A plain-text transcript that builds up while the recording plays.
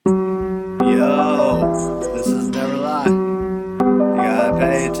Yo, this is NEVERLIE. You gotta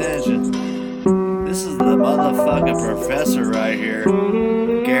pay attention. This is the motherfucking professor right here.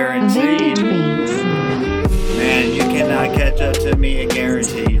 Guaranteed. Man, you cannot catch up to me,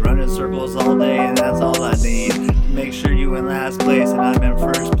 guaranteed. Running circles all day and that's all I need. Make sure you in last place and I'm in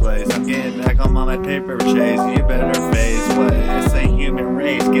first place. I'm getting back on my paper chase. You better face what? It's a human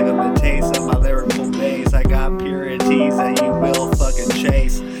race. Give them a taste of my lyrical base. I got purities that you will fucking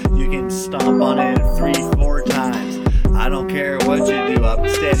chase. You can stomp on it 3-4 times. I don't care what you do, I'm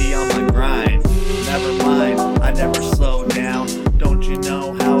steady on my grind. Never mind, I never slow down. Don't you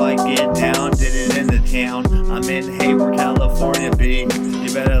know how I get down? Did it in the town. I'm in Hayward, California, B.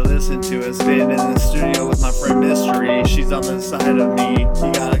 You better listen to it. Spin in the studio with my friend Mystery. She's on the side of me.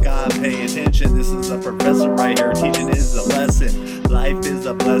 You gotta pay attention. This is a professor right here. Teaching is a lesson. Life is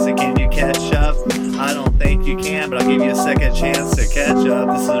a blessing. Can you catch up? I don't think you can, but I'll give you a second chance to catch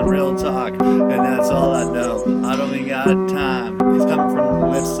up. This is real talk, and that's all I know. I don't even got time. It's coming from the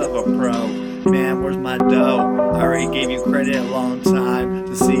lips of a pro. Man, where's my dough? I already gave you credit a long time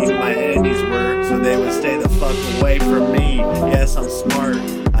to see who my enemies were, so they would stay the fuck away from me. Yes, I'm smart.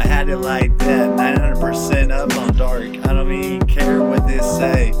 I had it like that, 900% up on dark. I don't even care what they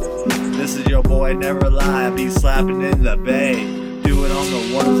say. This is your boy, NEVERLIE. I be slapping in the bay. Do it on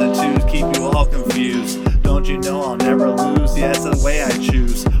the ones and twos, keep you all confused. Don't you know I'll never lose? Yeah, it's the way I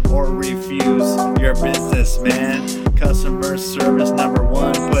choose or refuse. Your business, man. Customer service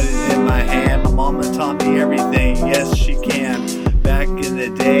 #1, put it in my hand. My mama taught me everything, yes she can. Back in the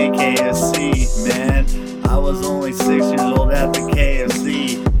day, KFC, man. I was only 6 years old at the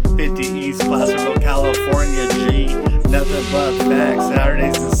KFC. 50 East Placerville, California, G. Nothing but facts,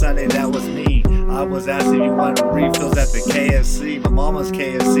 Saturdays and Sunday, that was me. I was asking if you wanted refills at the KFC. My mama's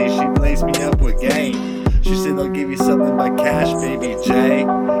KFC, she laced me up with game. She said they'll give you something but cash, baby J.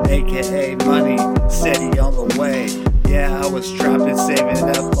 AKA money, steady on the way. Yeah, I was trapped and saving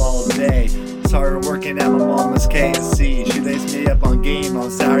it up all day. Started working at my mama's KFC. She laced me up on game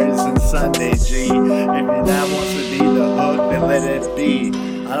on Saturdays and Sunday, G. If that wants to be the hook, then let it be.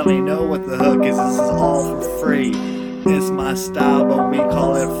 I don't even know what the hook is, this is all for free. It's my style, but we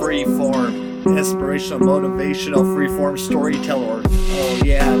call it freeform. Inspirational, motivational, freeform storyteller. Oh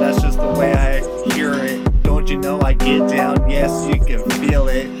yeah, that's just the way I hear it. Don't you know I get down? Yes, you can feel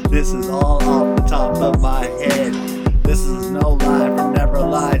it. This is all off the top of my head. This is no lie from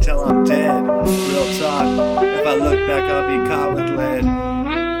NEVERLIE till I'm dead. Real talk, if I look back I'll be caught with lead.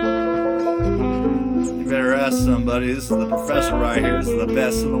 You better ask somebody. This is the professor right here. This is the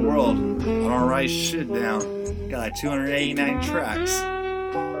best in the world. I don't write shit down. Got like 289 tracks.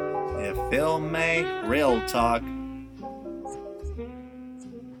 You feel me? Real talk.